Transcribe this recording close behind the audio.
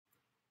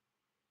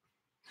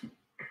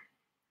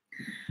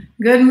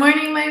Good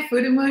morning, my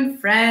Food and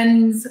Mood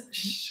friends.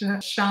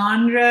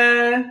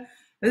 Chandra.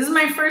 This is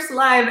my first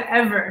live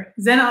ever.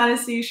 Zen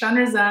Odyssey,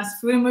 Chandra Zas,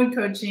 Food and Mood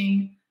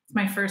Coaching. It's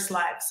my first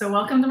live. So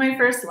welcome to my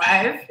first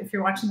live. If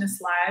you're watching this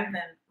live,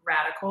 then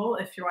radical.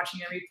 If you're watching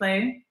a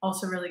replay,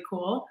 also really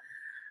cool.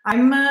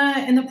 I'm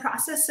in the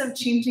process of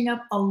changing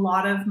up a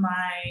lot of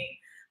my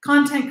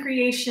content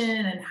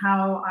creation and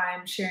how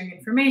I'm sharing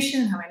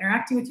information, how I'm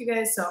interacting with you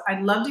guys. So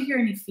I'd love to hear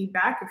any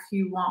feedback. If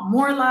you want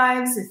more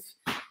lives, if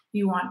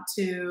you want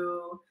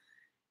to,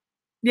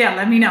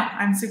 let me know.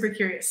 I'm super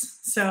curious.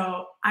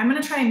 So I'm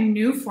going to try a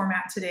new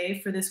format today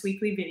for this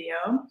weekly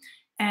video.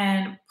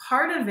 And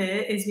part of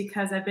it is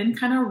because I've been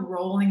kind of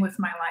rolling with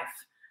my life.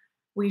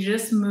 We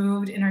just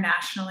moved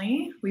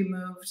internationally.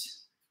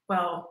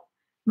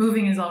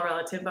 Moving is all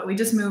relative, but we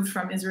just moved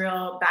from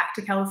Israel back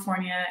to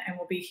California, and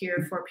we'll be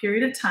here for a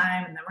period of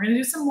time. And then we're going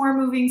to do some more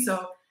moving.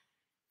 So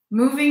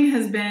moving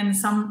has been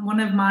one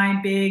of my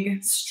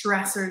big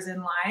stressors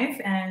in life.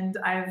 And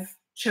I've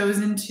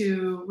chosen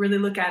to really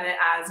look at it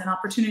as an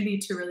opportunity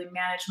to really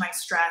manage my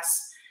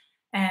stress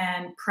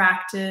and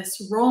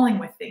practice rolling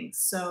with things.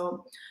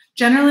 So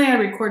generally I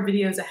record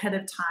videos ahead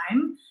of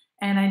time,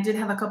 and I did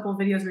have a couple of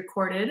videos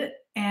recorded,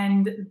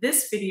 and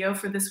this video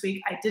for this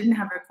week I didn't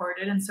have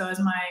recorded. And so as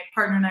my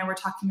partner and I were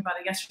talking about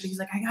it yesterday, he's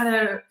like, I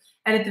gotta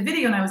edit the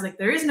video. And I was like,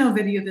 there is no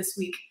video this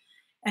week.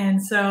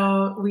 And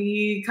so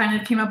we kind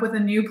of came up with a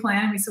new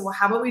plan. We said, well,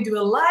 how about we do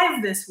a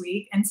live this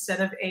week instead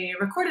of a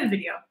recorded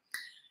video?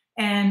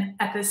 And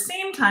at the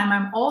same time,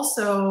 I'm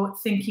also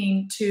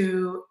thinking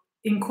to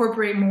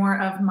incorporate more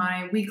of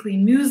my weekly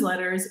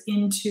newsletters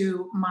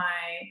into my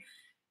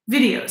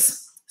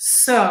videos.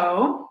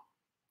 So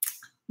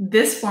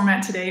this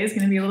format today is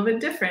going to be a little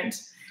bit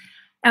different.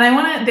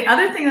 And the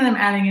other thing that I'm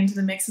adding into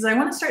the mix is I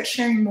want to start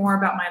sharing more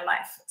about my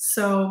life.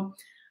 So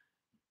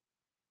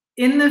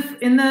in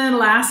the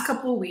last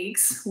couple of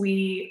weeks,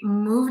 we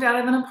moved out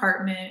of an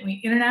apartment. We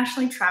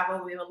internationally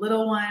traveled. We have a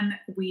little one.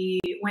 We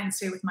went and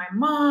stayed with my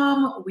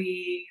mom.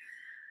 We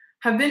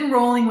have been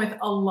rolling with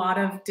a lot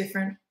of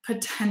different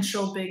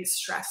potential big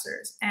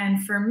stressors.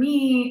 And for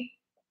me,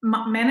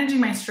 managing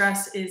my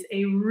stress is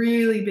a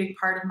really big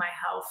part of my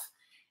health.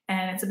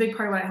 And it's a big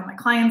part of what I help my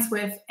clients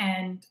with.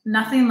 And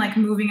nothing like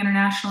moving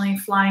internationally,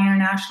 flying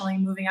internationally,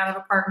 moving out of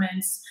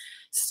apartments,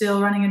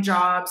 still running a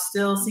job,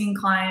 still seeing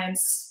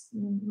clients,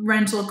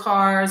 rental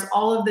cars,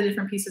 all of the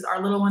different pieces.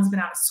 Our little one's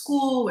been out of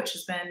school, which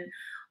has been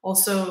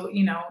also,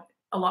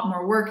 a lot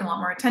more work and a lot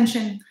more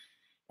attention.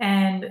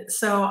 And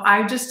so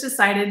I just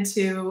decided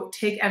to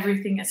take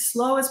everything as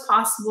slow as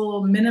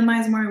possible,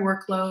 minimize my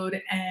workload,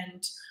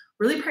 and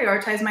really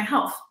prioritize my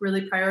health,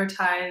 really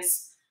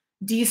prioritize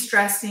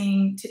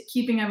de-stressing,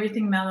 keeping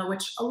everything mellow,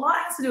 which a lot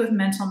has to do with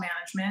mental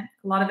management.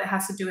 A lot of it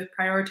has to do with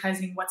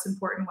prioritizing what's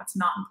important, what's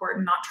not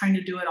important, not trying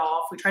to do it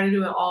all. If we try to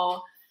do it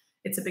all,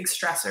 it's a big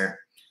stressor.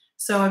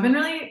 So I've been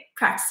really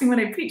practicing what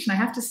I preach, and I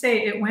have to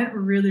say it went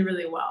really,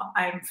 really well.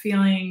 I'm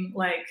feeling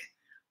like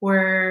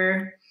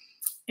we're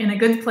in a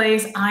good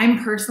place.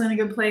 I'm personally in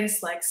a good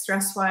place, like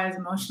stress-wise,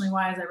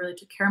 emotionally-wise. I really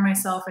took care of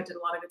myself. I did a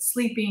lot of good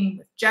sleeping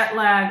with jet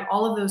lag,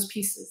 all of those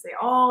pieces. They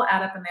all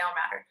add up and they all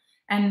matter.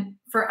 And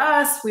for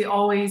us, we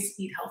always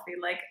eat healthy.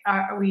 Like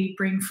we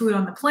bring food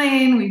on the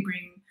plane.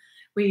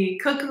 We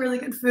cook really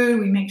good food.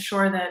 We make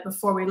sure that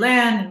before we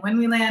land and when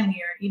we land,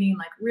 we are eating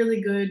like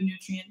really good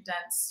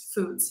nutrient-dense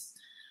foods.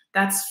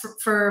 That's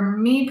for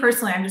me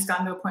personally. I've just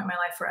gotten to a point in my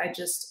life where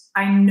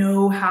I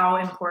know how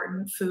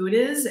important food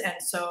is.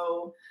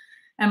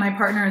 And my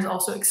partner is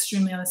also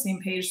extremely on the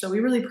same page. So we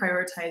really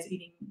prioritize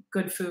eating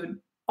good food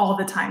all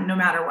the time, no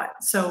matter what.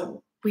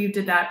 So we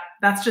did that.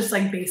 That's just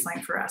like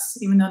baseline for us,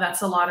 even though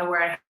that's a lot of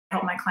where I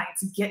help my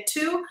clients get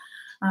to.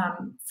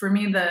 For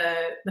me,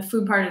 the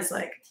food part is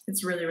like,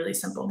 it's really, really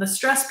simple. The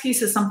stress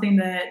piece is something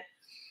that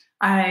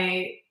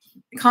I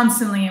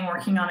constantly am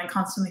working on and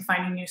constantly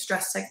finding new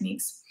stress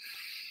techniques.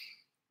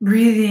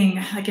 Breathing,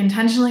 like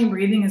intentionally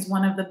breathing, is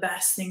one of the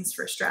best things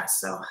for stress.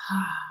 So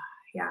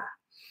yeah,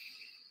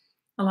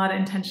 a lot of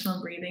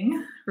intentional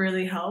breathing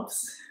really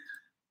helps.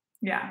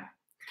 Yeah.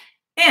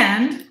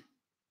 And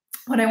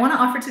what I want to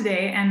offer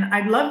today, and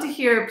I'd love to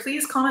hear,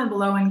 please comment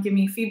below and give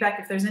me feedback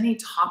if there's any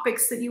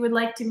topics that you would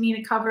like me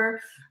to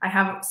cover. I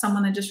have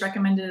someone that just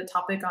recommended a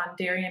topic on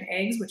dairy and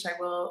eggs, which I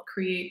will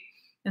create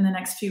in the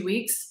next few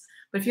weeks.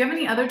 But if you have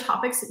any other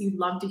topics that you'd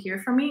love to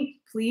hear from me,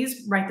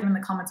 please write them in the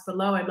comments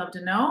below. I'd love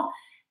to know.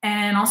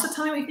 And also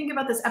tell me what you think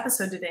about this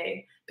episode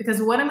today,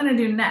 because what I'm going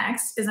to do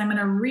next is I'm going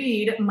to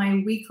read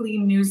my weekly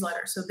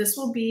newsletter. So this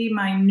will be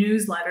my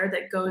newsletter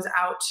that goes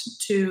out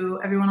to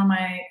everyone on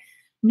my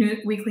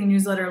weekly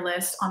newsletter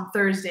list on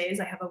Thursdays.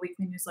 I have a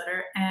weekly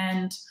newsletter,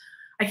 and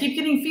I keep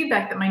getting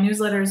feedback that my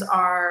newsletters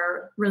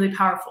are really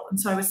powerful. And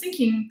so I was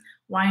thinking,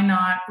 why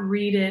not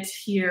read it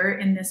here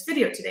in this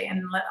video today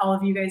and let all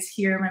of you guys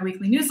hear my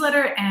weekly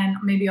newsletter, and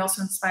maybe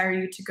also inspire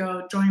you to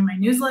go join my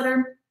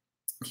newsletter.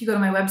 If you go to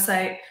my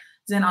website,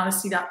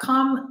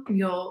 zenodyssey.com,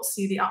 you'll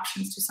see the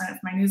options to sign up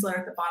for my newsletter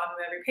at the bottom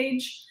of every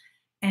page.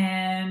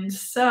 And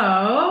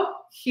so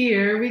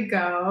here we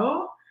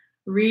go,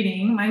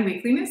 reading my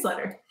weekly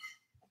newsletter.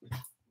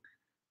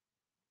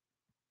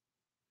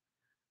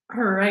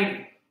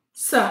 Alrighty.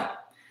 So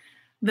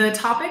the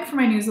topic for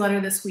my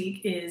newsletter this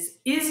week is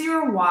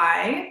your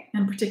why,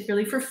 and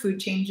particularly for food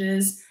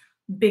changes,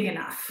 big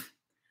enough?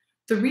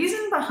 The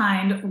reason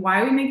behind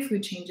why we make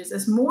food changes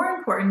is more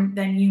important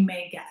than you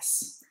may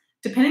guess.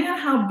 Depending on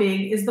how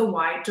big is the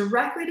why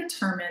directly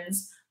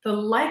determines the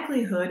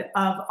likelihood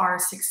of our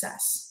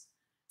success.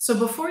 So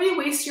before you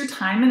waste your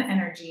time and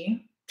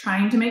energy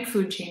trying to make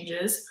food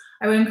changes,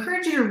 I would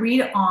encourage you to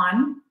read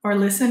on or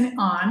listen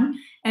on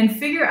and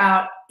figure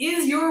out,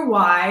 is your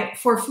why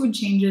for food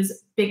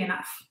changes big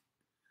enough?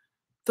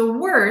 The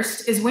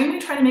worst is when we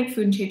try to make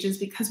food changes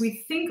because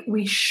we think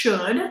we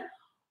should,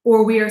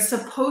 or we are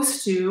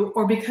supposed to,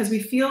 or because we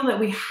feel that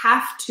we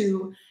have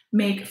to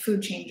make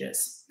food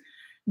changes.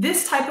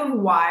 This type of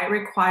why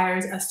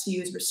requires us to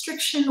use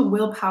restriction,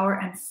 willpower,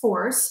 and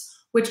force,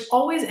 which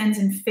always ends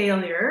in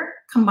failure,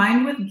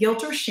 combined with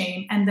guilt or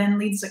shame, and then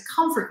leads to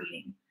comfort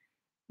eating.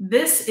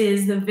 This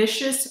is the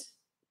vicious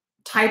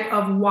type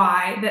of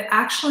why that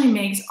actually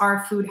makes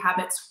our food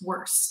habits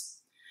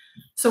worse.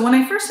 So when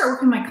I first start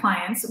working with my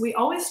clients, we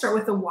always start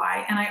with the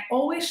why, and I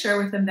always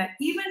share with them that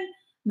even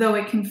though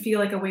it can feel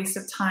like a waste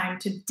of time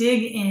to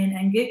dig in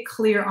and get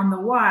clear on the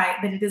why,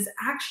 that it is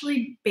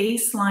actually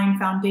baseline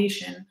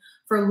foundation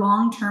for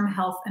long-term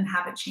health and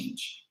habit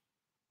change.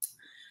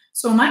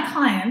 So my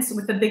clients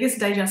with the biggest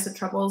digestive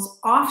troubles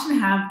often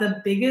have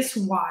the biggest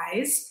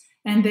whys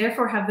and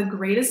therefore have the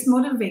greatest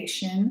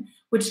motivation,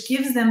 which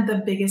gives them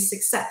the biggest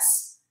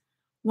success.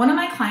 One of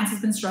my clients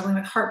has been struggling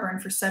with heartburn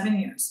for 7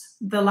 years,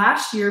 the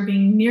last year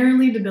being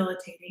nearly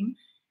debilitating,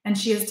 and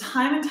she has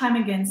time and time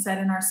again said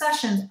in our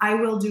sessions, I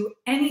will do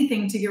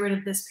anything to get rid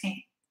of this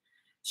pain.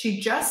 She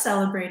just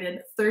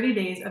celebrated 30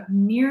 days of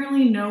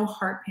nearly no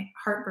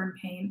heartburn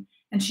pain,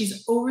 and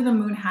she's over the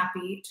moon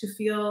happy to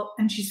feel,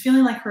 and she's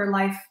feeling like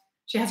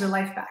she has her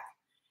life back.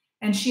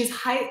 And she's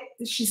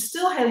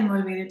still highly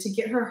motivated to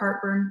get her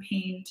heartburn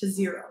pain to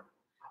zero.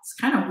 It's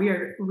kind of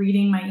weird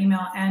reading my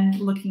email and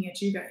looking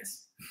at you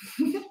guys.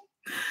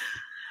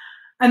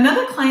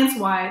 Another client's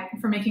why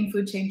for making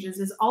food changes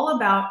is all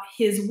about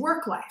his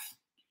work life.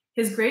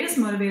 His greatest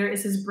motivator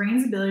is his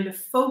brain's ability to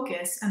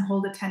focus and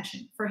hold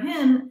attention. For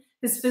him,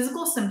 his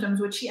physical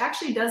symptoms, which he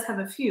actually does have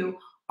a few,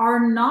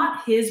 are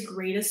not his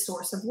greatest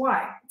source of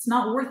why. It's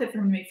not worth it for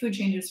him to make food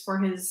changes for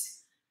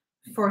his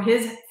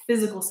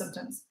physical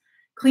symptoms.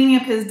 Cleaning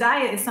up his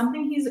diet is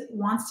something he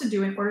wants to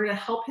do in order to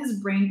help his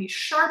brain be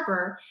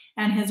sharper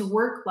and his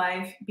work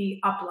life be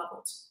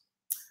up-leveled.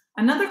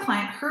 Another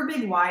client, her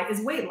big why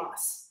is weight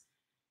loss.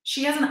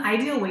 She has an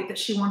ideal weight that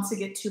she wants to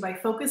get to by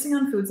focusing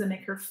on foods that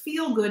make her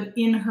feel good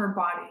in her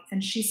body.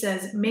 And she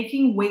says,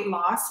 making weight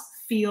loss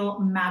feel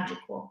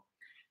magical.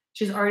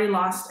 She's already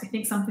lost, I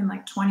think, something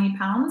like 20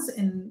 pounds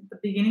in the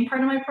beginning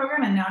part of my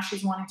program. And now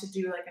she's wanting to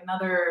do like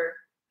another,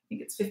 I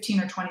think it's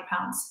 15 or 20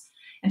 pounds.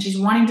 And she's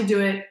wanting to do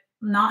it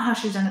not how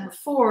she's done it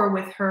before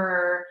with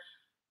her,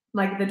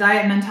 like the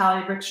diet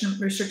mentality,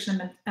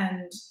 restriction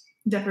and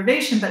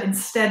deprivation, but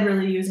instead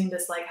really using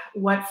this, like,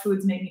 what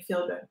foods make me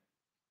feel good.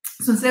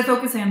 So instead of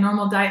focusing on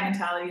normal diet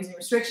mentality using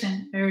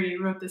restriction, I already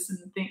wrote this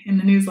in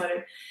the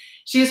newsletter,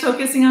 she is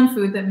focusing on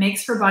food that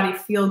makes her body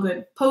feel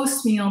good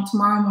post-meal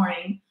tomorrow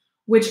morning,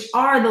 which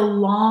are the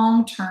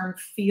long-term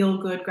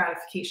feel-good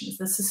gratifications,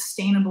 the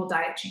sustainable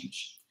diet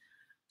change.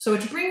 So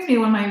which brings me to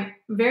one of my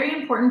very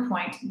important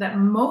point that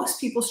most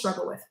people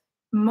struggle with.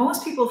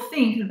 Most people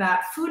think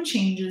that food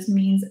changes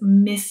means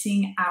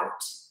missing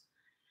out.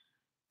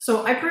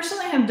 So I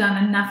personally have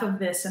done enough of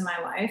this in my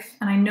life,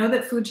 and I know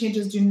that food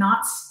changes do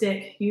not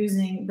stick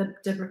using the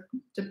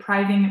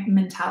depriving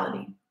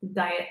mentality,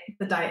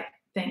 the diet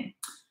thing.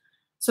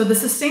 So the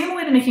sustainable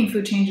way to making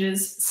food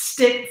changes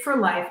stick for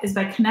life is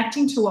by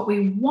connecting to what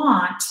we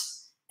want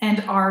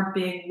and our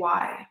big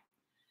why.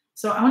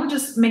 So I want to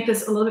just make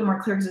this a little bit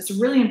more clear because it's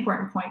a really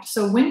important point.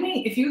 So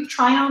if you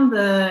try on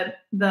the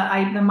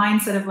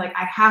mindset of like,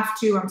 I have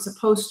to, or I'm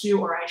supposed to,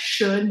 or I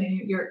should,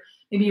 maybe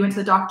you went to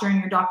the doctor and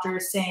your doctor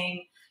is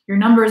saying your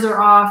numbers are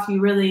off, you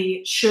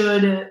really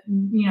should,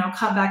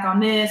 cut back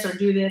on this or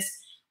do this.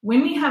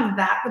 When we have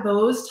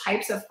those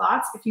types of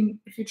thoughts, if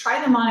you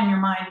try them on in your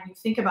mind and you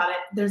think about it,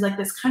 there's like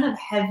this kind of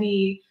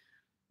heavy,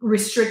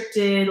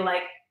 restricted,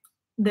 like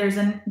there's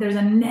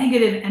a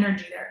negative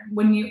energy there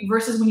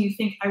versus when you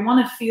think I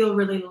want to feel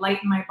really light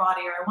in my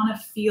body, or I want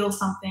to feel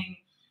something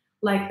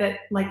like that.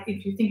 Like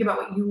if you think about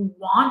what you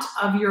want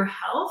of your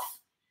health,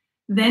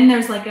 then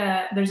there's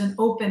an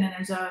open and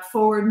there's a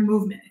forward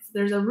movement.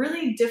 There's a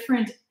really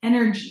different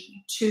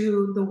energy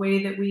to the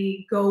way that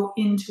we go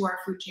into our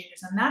food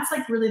changes. And that's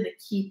like really the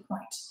key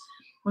point.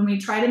 When we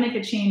try to make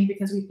a change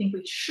because we think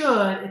we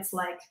should,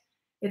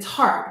 it's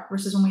hard,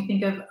 versus when we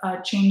think of a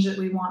change that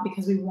we want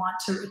because we want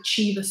to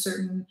achieve a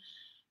certain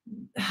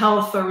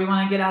health, or we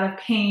want to get out of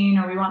pain,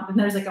 or then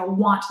there's like a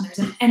want and there's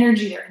an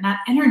energy there. And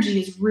that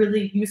energy is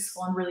really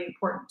useful and really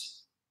important.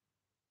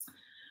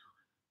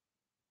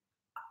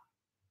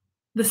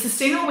 The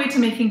sustainable way to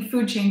making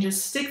food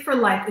changes stick for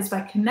life is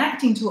by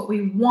connecting to what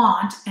we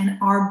want and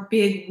our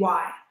big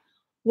why.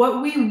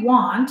 What we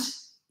want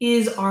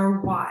is our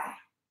why.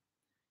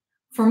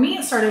 For me,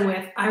 it started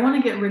with, I want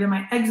to get rid of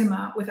my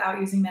eczema without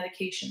using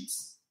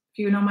medications. If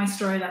you know my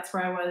story, that's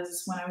where I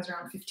was when I was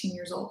around 15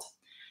 years old.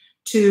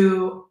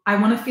 To, I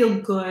want to feel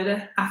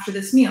good after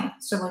this meal.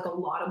 So like a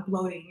lot of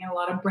bloating and a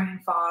lot of brain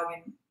fog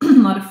and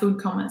a lot of food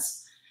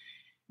comas,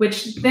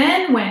 which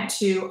then went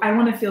to, I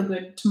want to feel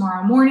good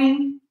tomorrow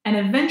morning, and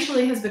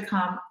eventually has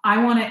become,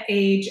 I want to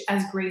age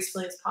as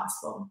gracefully as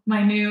possible.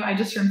 I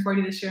just turned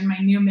 40 this year, and my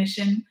new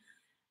mission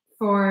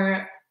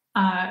for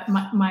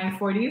my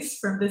 40s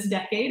for this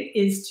decade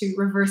is to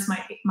reverse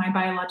my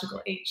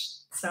biological age.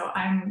 So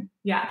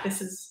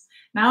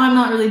now I'm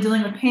not really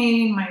dealing with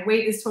pain. My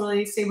weight is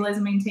totally stabilized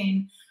and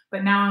maintained.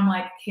 But now I'm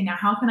like, okay, now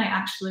how can I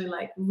actually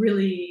like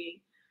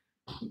really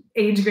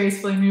age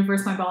gracefully and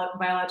reverse my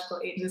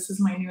biological age? This is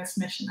my newest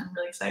mission. I'm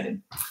really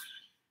excited.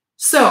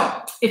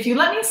 So if you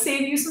let me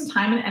save you some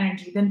time and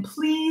energy, then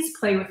please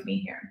play with me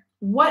here.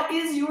 What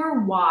is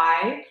your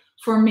why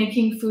for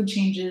making food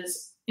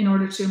changes in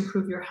order to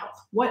improve your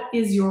health? What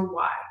is your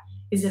why?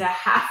 Is it a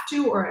have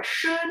to or a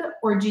should,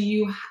 or do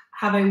you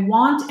have a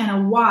want and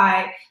a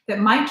why that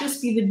might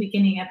just be the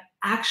beginning of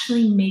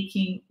actually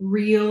making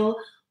real,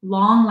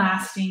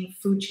 long-lasting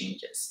food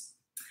changes?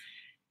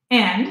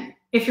 And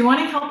if you're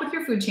wanting help with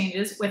your food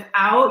changes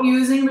without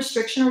using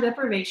restriction or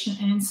deprivation,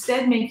 and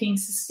instead making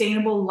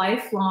sustainable,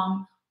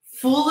 lifelong,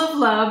 full of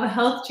love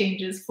health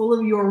changes, full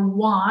of your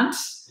want,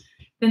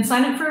 then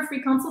sign up for a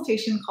free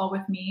consultation call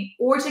with me,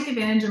 or take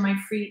advantage of my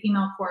free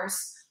email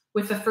course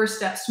with the first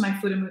steps to my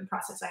food and mood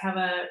process. I have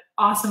an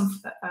awesome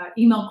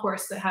email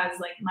course that has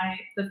like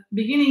the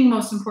beginning,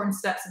 most important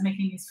steps of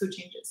making these food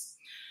changes.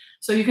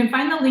 So you can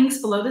find the links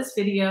below this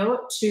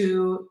video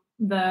to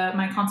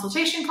my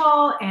consultation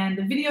call and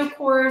the video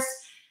course.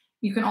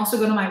 You can also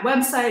go to my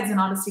website,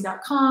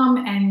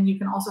 zenodyssey.com, and you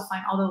can also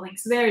find all the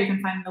links there. You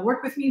can find the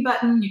Work With Me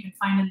button. You can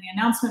find in the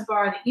announcement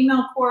bar the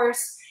email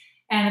course.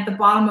 And at the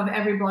bottom of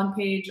every blog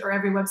page or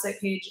every website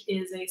page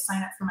is a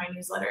sign up for my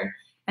newsletter.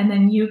 And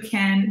then you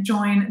can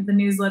join the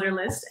newsletter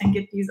list and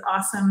get these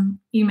awesome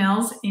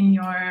emails in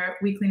your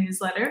weekly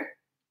newsletter.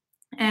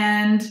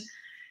 And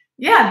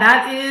yeah,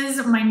 that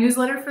is my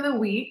newsletter for the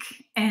week.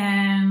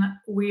 And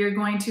we are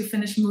going to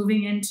finish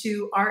moving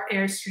into our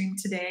Airstream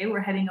today.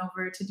 We're heading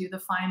over to do the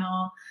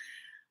final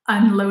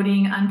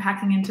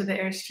unpacking into the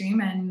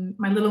Airstream. And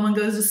my little one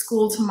goes to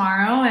school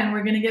tomorrow, and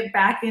we're going to get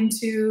back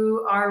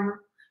into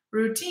our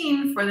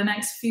routine for the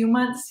next few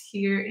months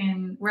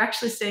we're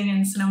actually staying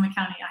in Sonoma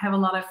County. I have a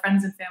lot of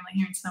friends and family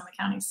here in Sonoma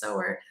County. So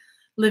we're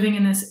living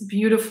in this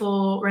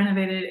beautiful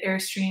renovated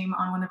Airstream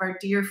on one of our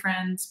dear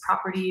friends'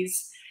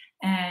 properties.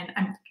 And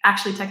I'm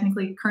actually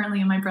technically currently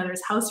in my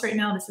brother's house right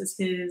now. This is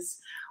his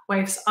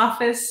wife's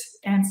office.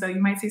 And so you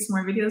might see some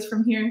more videos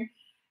from here.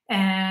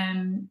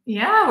 And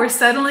yeah, we're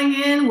settling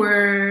in,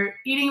 we're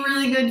eating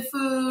really good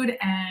food,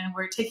 and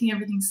we're taking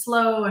everything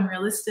slow and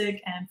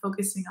realistic and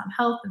focusing on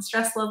health and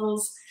stress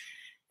levels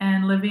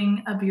and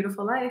living a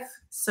beautiful life.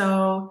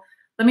 So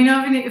let me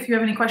know if you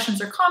have any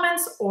questions or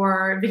comments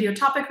or video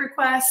topic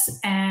requests.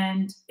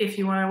 And if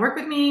you want to work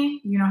with me,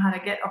 you know how to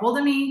get a hold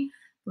of me.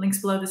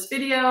 Links below this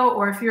video.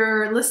 Or if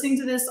you're listening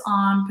to this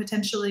on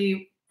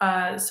potentially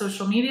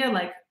social media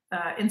like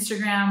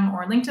Instagram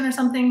or LinkedIn or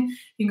something,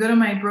 you can go to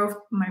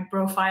my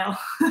profile,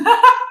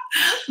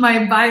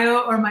 my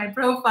bio or my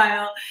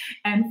profile,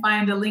 and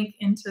find a link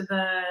into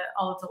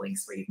all of the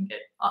links where you can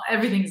get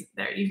everything's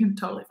there. You can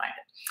totally find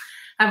it.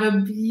 Have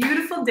a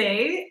beautiful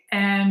day,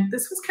 and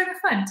this was kind of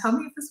fun. Tell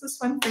me if this was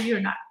fun for you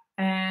or not.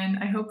 And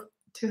I hope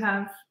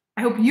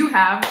you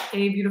have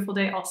a beautiful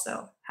day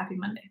also. Happy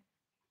Monday.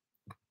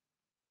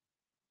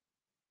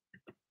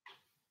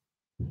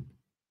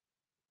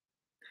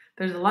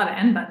 There's a lot of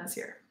end buttons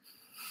here.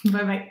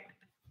 Bye-bye.